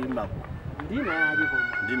ndakuimbako. Ndina yake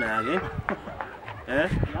koma. Ndina yake.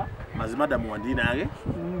 Mazi madamu wandina yake.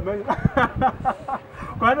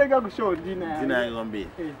 Kwaneka kushow ndina yake. Ndina yake kwambiri.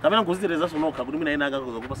 Kapena kuzitereza sonoka kuti mina ina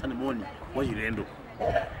akakoza kupasani moni wachirendo.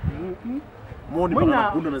 Moni pana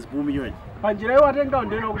kugunda na zipumi nyonyi. Panjira yo atenga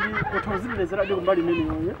ndena kuti kutozilezera ndi kumbali mimi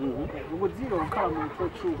nyonyi. Ukudziwa ukhala mu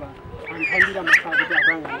chochuka. Antangira masaka kuti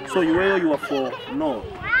apanga. So you are for no.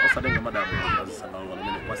 Osadenga madamu azisangala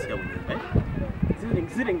wamene kwasiya kunyumba.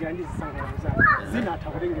 Zile ngandi zisangala zana. Zina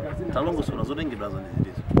atakutengera zina. Talongo sura zotengedwa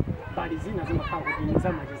zandizidizo. Bali zina zimakhala kuti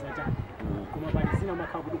nzamacheza chana. Koma bali zina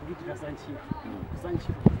makhala kuti kuchitira zanchito.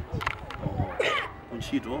 Zanchito.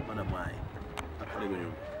 Kunchito madamu ayi. Akhale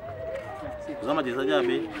kunyumba. Zamacheza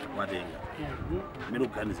chabe watenga. Mimi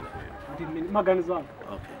kuganiza wewe. Ndi maganizo anga.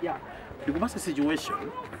 Okay. Yeah. Ndikupasa situation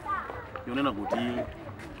yonena kuti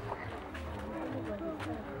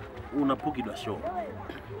unapukidwa show.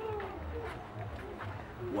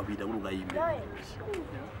 Wabida kuti ukayimbe.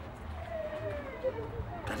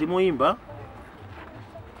 kati moimba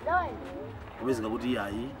kupezeka kuti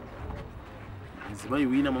yayi mzimayi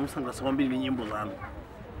wina mwamusangalasa kwambiri ndi nyimbo zanu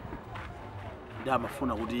ndi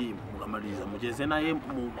amafuna kuti mukamaliza mucheze naye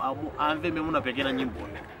amve mmene munapekera nyimboyo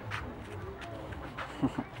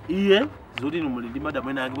iye zoti muli ndi madamu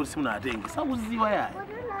ena ake kuti simunatenge sakuziwa yayi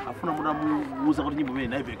afuna munamuuza kuti nyimbo imene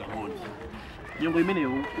naipeka kodi nyimbo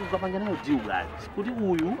imeneyo ukapanga nayo deal bwanji kuti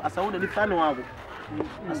uyu asaone ndi fani wako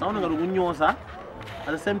asaone ngati kunyoza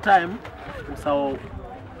at the same time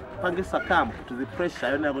usapangisa camp to the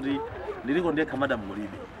pressure yona kuti ndiliko ndekha madamu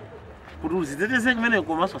mulibe kuti uziteteze chimeneyo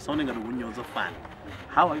komanso asaone ngati kunyoza fani.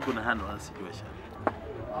 How are you going to handle that situation?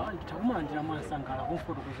 Nditamandira mwansangala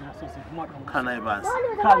kumfotokozera sose kumadongo kana ibasi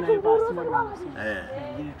madongo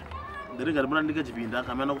ndiri ngati muna ndika chipinda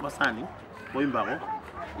kamene kupasani koimbako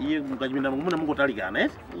iye mukachipinda muna mungotalikana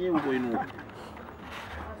iye uko inuko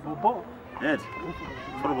bobo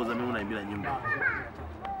fotokoza mmene munaimbira nyimbo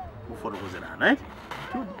kufotokozerana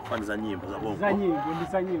fani za nyimbo za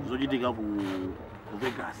nyimbo zochitika ku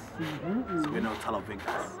Vegas zimene utsala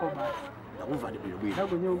Vegas ndakumva ndi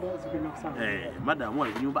bwino madamu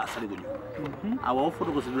ali kunyumba asali kunyumba awa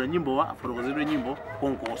ofotokozedwa nyimbo afotokozedwe nyimbo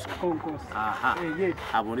konkoso aha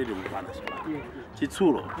apo ndete kupana so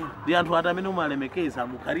Chitsulo ndi anthu ati amene umalemekeza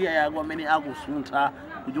mu career yako amene akusuntha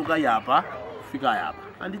kuchoka yapa kufika yapa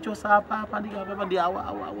andichosa apa ndikapa ndi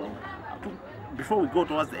awa before we go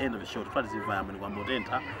towards the end of the show try to see environment kwa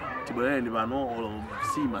mbotenta tibwerere ndi pano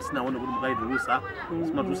sima sinaone kuti mukaitulusa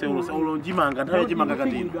simatuluse ulo njimanga nthawi chimanga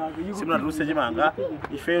katini simunatuluse chimanga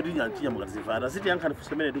ifeyo tinyantinya mukatizivana siti yankhani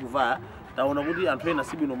fuso imene tikuvaya taona kuti anthu ena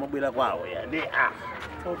sibwino mabwera kwawo yane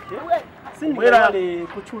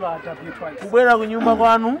kubwera kunyumba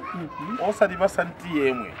kwanu osati pasanti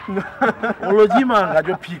yemwe ulo chimanga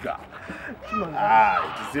chophika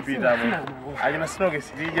tizipita achina sinoke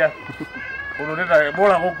sitidya unoteta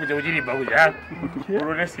bola kokuja kuchilimba kuja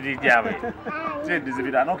unote sitidya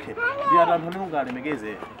tizipita okay ndi anthu amene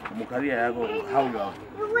ungalemekeze mu career yako how you are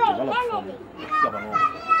develop from kufika pano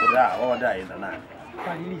kuti wawa ndi ayenda nani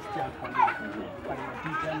pali list yako pali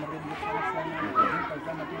DJ radio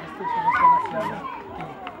station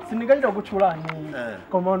sindingaita kutchulani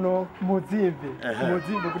komano mudzimve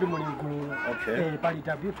kuti muli mgulu pali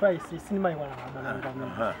W sinimayiwala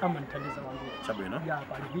amandithandiza kwambiri chabwino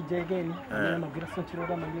pali BlakJak amene amagwira sonchero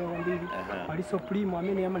kwambiri pali Soprimo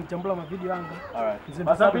amene amandijambula mavidiyo anga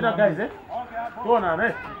basapita guys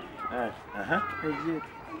tuonane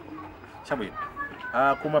chabwino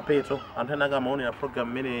kumapeto anthu ena akamaonera program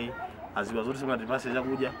imeneyi aziwa zoti simunatipase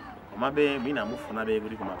chakudya komabe mwina amufunabe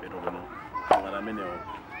kuti kumapeto kuno angati amenewo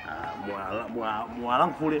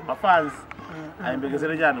mwalankhule mafans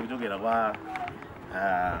ayembekezere chani kuchokera kwa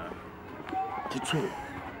Chitsulo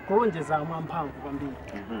kulonjeza mwamphamvu kwambiri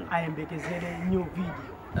ayembekezere new video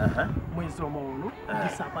mwezi omwe uno ndi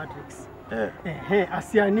Sapatrix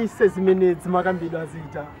asiyanise zimene zimakambidwa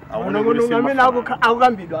zija anono amene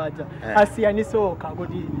akukambidwa aja asiyanise okha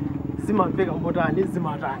kuti zimamveka mbotani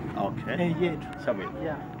zimatani yetu chabwino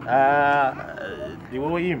ndiwe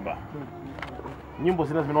woyimba nyimbo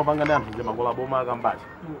zina zimene wapanga ndi anthu zemakolabo makambacha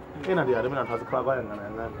ena ndi atemene anthu azikhala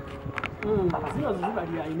kwayang'anayang'ana zina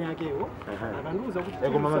zizidalira ine yakewo akandiuza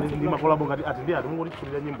kuti koma ndi makolabo ngati ati ndi ati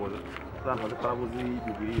mungotitchulira nyimbozo kuti anthu azikhala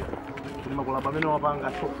kuzidukirira kuti makolabo amene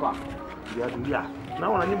wapanga sofa ndi ati ndi ati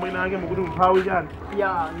naona nyimbo ina yake mukuti mphawi chani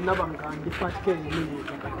napanga ndi fatike imene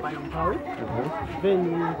kakaibayo mphawi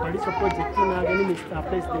then paliso project ina yake ni Mr.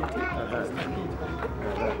 President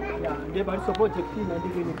ndiye paliso project ina ndi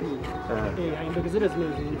VNP ayembekezere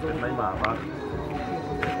zimene zilizo naimaba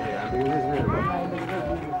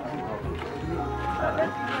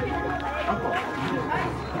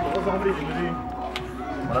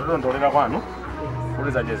Mwanatondolera kwanu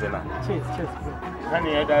kuliza jezena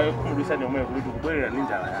kani yaida kumulisa ni omwe kuti kubwerera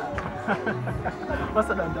ninjala ya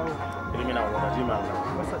basadandao mimi na wona chimanga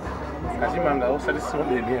kachimanga osati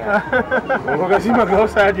sobenia ngo kachimanga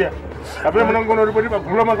osadia kapena munangono ripoti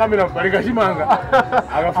bagula makamera bali kachimanga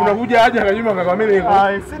akafuna kuja aje kachimanga kameneko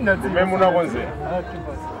sina mimi munakonzera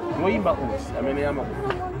ngoyimba usi amene yama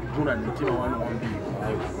kufuna nditima wanu wambiri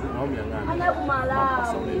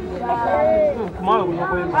kumala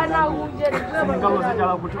kunokwemba singalo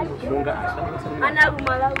zijala kuti munga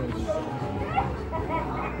analumala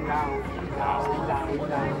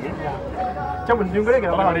chabu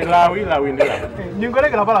ndingolekera pala lawi ndela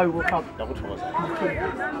ndingolekera pala ukapa ndakuthokoza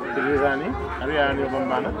ndizani ari yani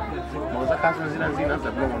opambana mauza kaso zina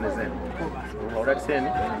za kumonezeni uratseni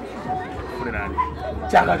kule nani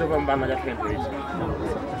chaka chopambana cha 28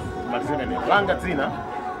 mazina ni langa dzina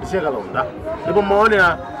Chitsulomw ndipo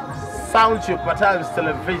muonera Soundtube at Times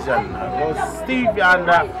Television. Steve and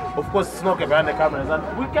of course Snoke behind the cameras. And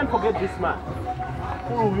we can't forget this man.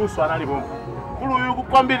 Who you so anali bomb. Who you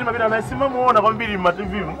kwambiri mabina na sima muona kwambiri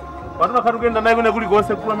mativi. Watu kadugenda nayo ne kuli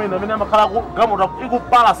gose kula mena mena makala gamoda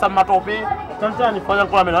ikupala sa matope. Tantani fanya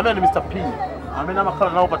kula mena amene Mr. P. Amena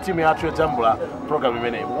makala nawo pa team yathu ya Jambula program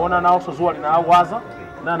imene. Muona nawo so zuwa linawaza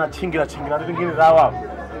na anachingira tingine zawa.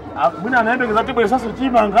 Mwina anaembekeza tibwe sasa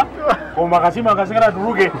chimanga koma kachimanga sikala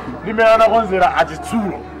tuluke limeana konzera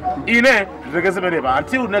achitsulo ine ndikesemereba.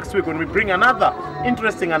 Until next week when we bring another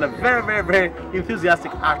interesting and a very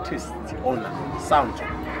enthusiastic artist on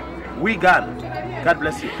Soundtube. We gone. God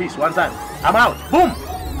bless you. Peace. One time. I'm out. Boom.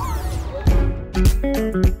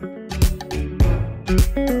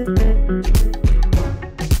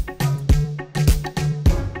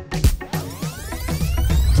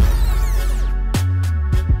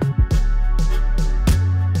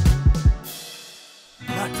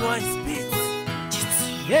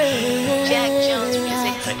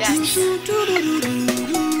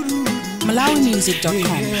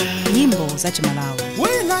 MalawiMusic.com. Nyimbo za Malawi.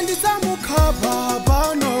 Wena nditsamukaba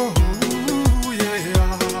bano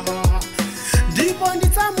yeah. Ndipo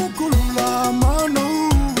nditsamukulula mano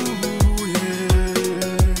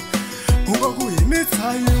yeah.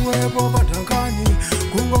 Kungokuyimitsa iwe bobadangani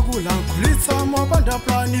kungokulankhulitsa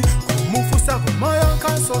mabandapani kumufusa kumaya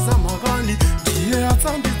kaso zamakani ndiye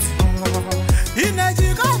atsandi